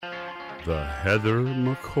The Heather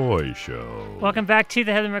McCoy Show. Welcome back to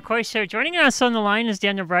the Heather McCoy Show. Joining us on the line is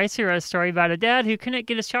Daniel Bice, who wrote a story about a dad who couldn't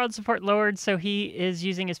get his child support lowered, so he is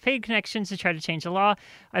using his paid connections to try to change the law.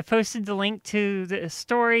 I posted the link to the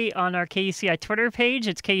story on our KUCI Twitter page.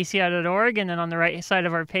 It's kuci.org, and then on the right side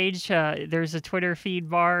of our page, there's a Twitter feed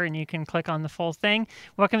bar, and you can click on the full thing.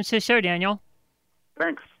 Welcome to the show, Daniel.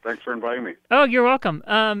 Thanks for inviting me. Oh, you're welcome.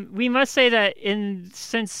 We must say that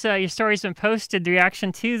since your story's been posted, the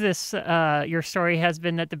reaction to this, your story has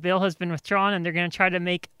been that the bill has been withdrawn and they're going to try to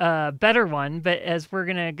make a better one. But as we're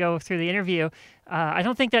going to go through the interview, I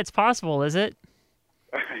don't think that's possible, is it?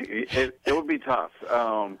 It would be tough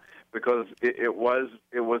because it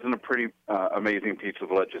wasn't a pretty amazing piece of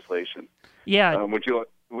legislation. Yeah.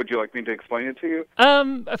 Would you like me to explain it to you?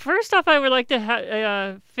 First off, I would like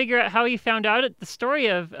to figure out how you found out the story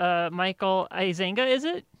of Michael Eisenga, is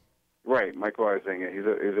it? Right, Michael Eisenga.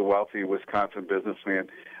 He's a wealthy Wisconsin businessman.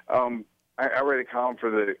 I write a column for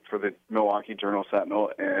the Milwaukee Journal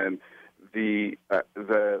Sentinel, and the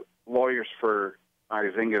lawyers for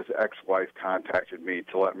Eisenga's ex-wife contacted me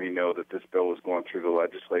to let me know that this bill was going through the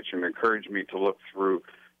legislature and encouraged me to look through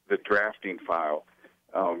the drafting file.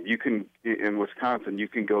 In Wisconsin, you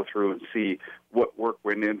can go through and see what work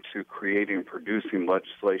went into creating and producing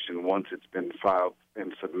legislation once it's been filed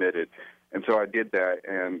and submitted. And so I did that,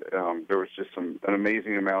 and there was just an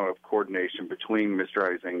amazing amount of coordination between Mr.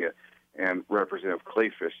 Eisenga and Representative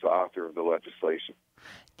Clayfish, the author of the legislation.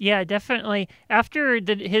 Yeah, definitely. After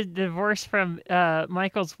his divorce from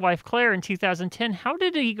Michael's wife, Claire, in 2010, how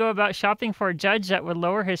did he go about shopping for a judge that would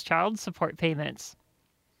lower his child support payments?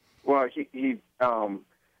 Well,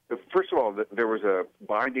 first of all, there was a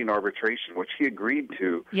binding arbitration, which he agreed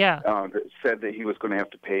to, that said that he was going to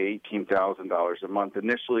have to pay $18,000 a month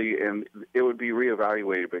initially, and it would be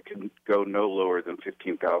reevaluated, but could go no lower than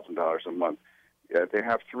 $15,000 a month. They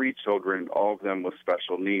have 3 children, all of them with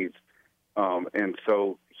special needs, and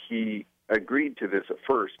so he agreed to this at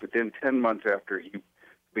first, but then 10 months after he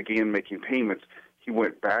began making payments, he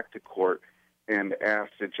went back to court and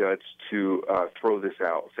asked the judge to throw this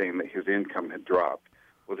out, saying that his income had dropped.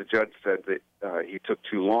 Well, the judge said that he took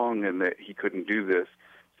too long and that he couldn't do this.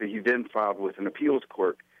 So he then filed with an appeals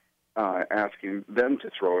court asking them to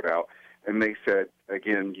throw it out. And they said,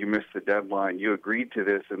 again, you missed the deadline. You agreed to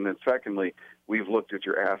this. And then secondly, we've looked at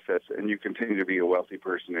your assets, and you continue to be a wealthy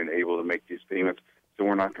person and able to make these payments, so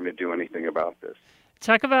we're not going to do anything about this.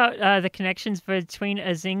 Talk about the connections between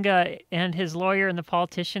Eisenga and his lawyer and the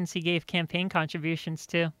politicians he gave campaign contributions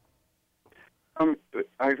to.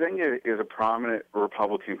 Eisenga is a prominent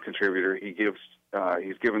Republican contributor.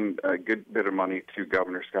 He's given a good bit of money to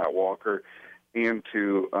Governor Scott Walker and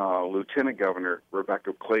to Lieutenant Governor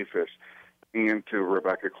Rebecca Clayfish and to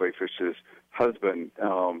Rebecca Clayfish's husband,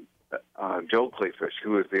 Joe Clayfish,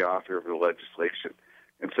 who is the author of the legislation.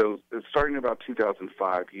 And so starting about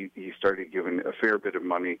 2005, he started giving a fair bit of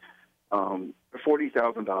money,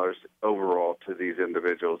 $40,000 overall to these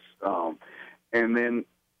individuals. And then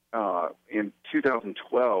in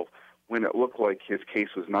 2012, when it looked like his case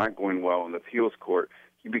was not going well in the appeals court,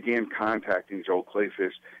 he began contacting Joel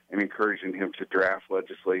Clayfish and encouraging him to draft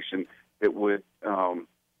legislation that would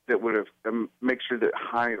make sure that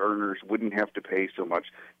high earners wouldn't have to pay so much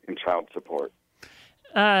in child support.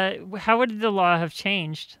 How would the law have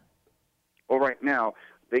changed? Well, right now,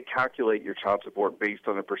 they calculate your child support based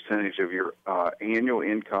on a percentage of your annual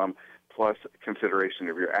income plus consideration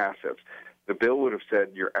of your assets. The bill would have said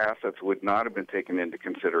your assets would not have been taken into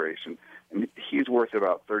consideration. And he's worth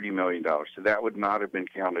about $30 million, so that would not have been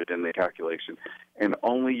counted in the calculation. And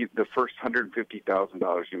only the first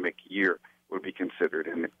 $150,000 you make a year would be considered.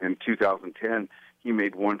 And in 2010, he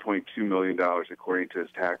made $1.2 million according to his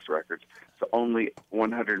tax records. So only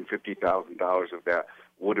 $150,000 of that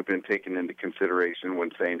would have been taken into consideration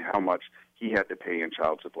when saying how much he had to pay in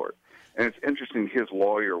child support. And it's interesting, his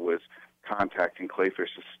lawyer was contacting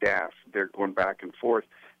Clayfish's staff. They're going back and forth,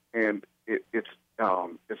 and it's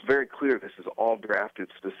very clear this is all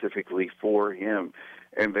drafted specifically for him.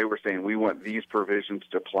 And they were saying, we want these provisions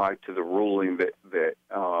to apply to the ruling that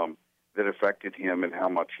affected him and how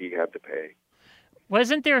much he had to pay.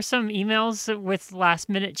 Wasn't there some emails with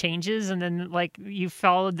last-minute changes, and then you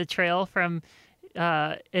followed the trail from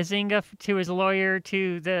Eisenga to his lawyer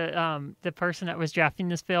to the person that was drafting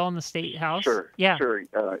this bill in the state house? Sure. Yeah. Sure.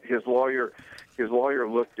 His lawyer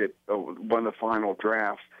looked at one of the final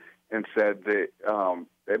drafts and said that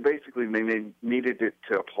basically they needed it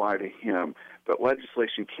to apply to him, but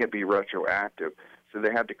legislation can't be retroactive, so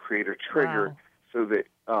they had to create a trigger so that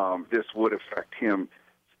this would affect him.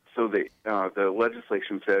 So that the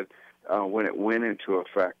legislation said when it went into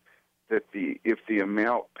effect that if the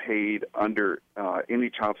amount paid under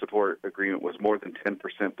any child support agreement was more than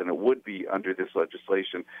 10% than it would be under this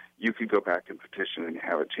legislation, you could go back and petition and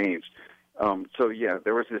have it changed. So, yeah,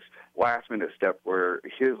 there was this last-minute step where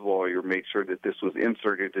his lawyer made sure that this was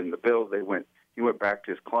inserted in the bill. He went back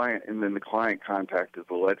to his client, and then the client contacted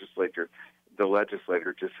the legislator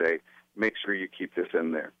to say, make sure you keep this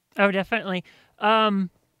in there. Oh, definitely.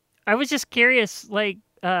 I was just curious,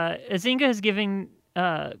 Eisenga is giving a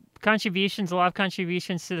lot of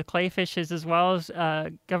contributions to the clayfishes, as well as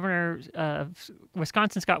Governor of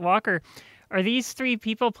Wisconsin, Scott Walker. Are these three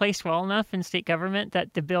people placed well enough in state government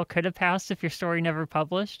that the bill could have passed if your story never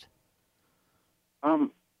published?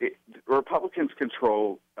 Republicans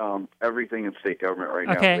control everything in state government right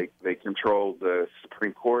now. Okay. They control the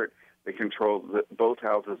Supreme Court, they control both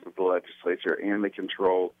houses of the legislature, and they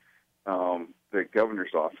control the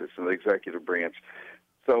governor's office and the executive branch.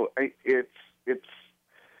 So it's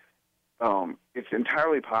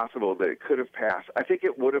entirely possible that it could have passed. I think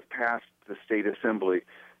it would have passed the state assembly.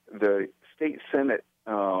 The state senate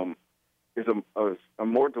is a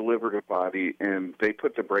more deliberative body, and they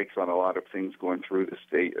put the brakes on a lot of things going through the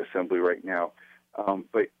state assembly right now.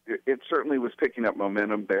 But it certainly was picking up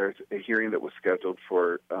momentum. There's a hearing that was scheduled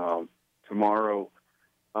for tomorrow.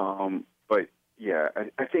 But yeah,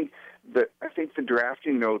 I think the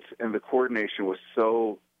drafting notes and the coordination was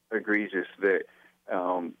so egregious that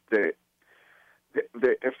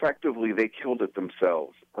effectively they killed it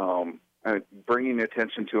themselves. Bringing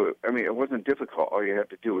attention to it, I mean, it wasn't difficult. All you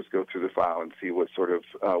had to do was go through the file and see what sort of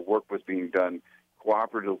work was being done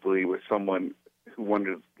cooperatively with someone who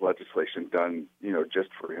wanted legislation done, just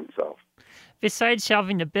for himself. Besides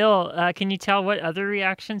shelving the bill, can you tell what other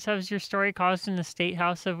reactions has your story caused in the State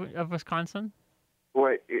House of Wisconsin?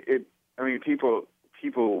 Well,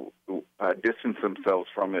 people distanced themselves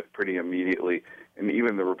from it pretty immediately, and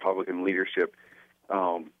even the Republican leadership.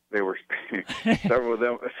 They were several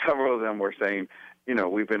of them were saying,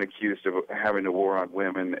 we've been accused of having a war on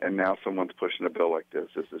women, and now someone's pushing a bill like this.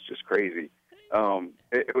 This is just crazy.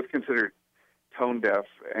 It was considered tone deaf,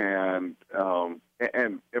 and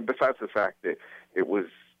besides the fact that it was,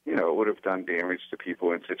 it would have done damage to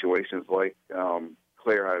people in situations like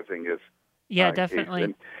Claire Eisenga's. Yeah, definitely.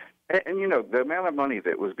 And the amount of money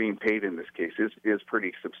that was being paid in this case is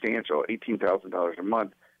pretty substantial. $18,000 a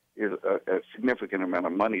month is a significant amount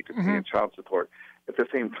of money to pay in child support. At the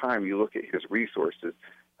same time, you look at his resources.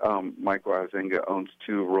 Michael Eisenga owns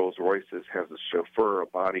 2 Rolls Royces, has a chauffeur, a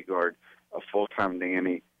bodyguard, a full-time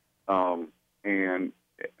nanny, and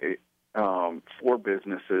 4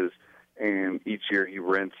 businesses. And each year he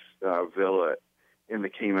rents a villa in the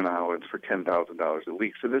Cayman Islands for $10,000 a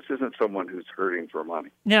week. So this isn't someone who's hurting for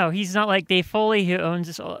money. No, he's not like Dave Foley, who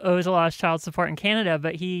owes a lot of child support in Canada,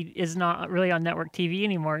 but he is not really on network TV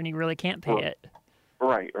anymore, and he really can't pay it.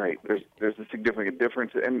 Right. There's a significant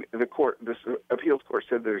difference, and this appeals court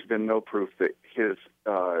said there's been no proof that his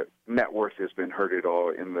net worth has been hurt at all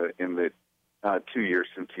in the 2 years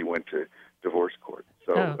since he went to divorce court.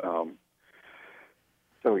 So.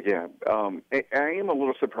 So, yeah, I am a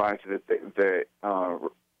little surprised that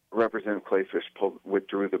Representative Clayfish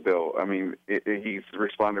withdrew the bill. I mean, he's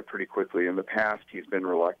responded pretty quickly. In the past, he's been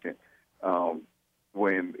reluctant.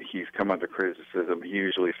 When he's come under criticism, he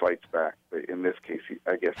usually fights back. But in this case,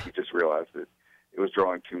 I guess he just realized that it was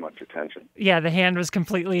drawing too much attention. Yeah, the hand was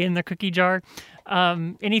completely in the cookie jar.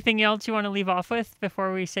 Anything else you want to leave off with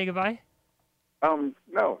before we say goodbye?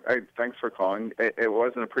 No. Thanks for calling. It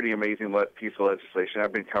wasn't a pretty amazing piece of legislation.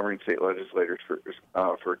 I've been covering state legislators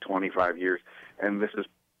for 25 years, and this is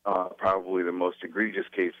probably the most egregious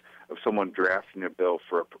case of someone drafting a bill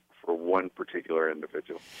for one particular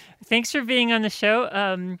individual. Thanks for being on the show.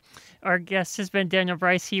 Our guest has been Daniel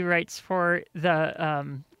Bice. He writes for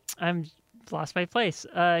the I'm lost my place.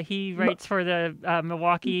 He writes for the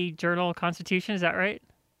Milwaukee Journal Constitution. Is that right?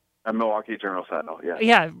 A Milwaukee Journal Sentinel, yeah.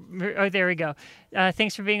 Yeah, oh, there we go.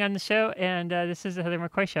 Thanks for being on the show, and this is the Heather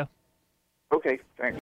McCoy Show. Okay, thanks.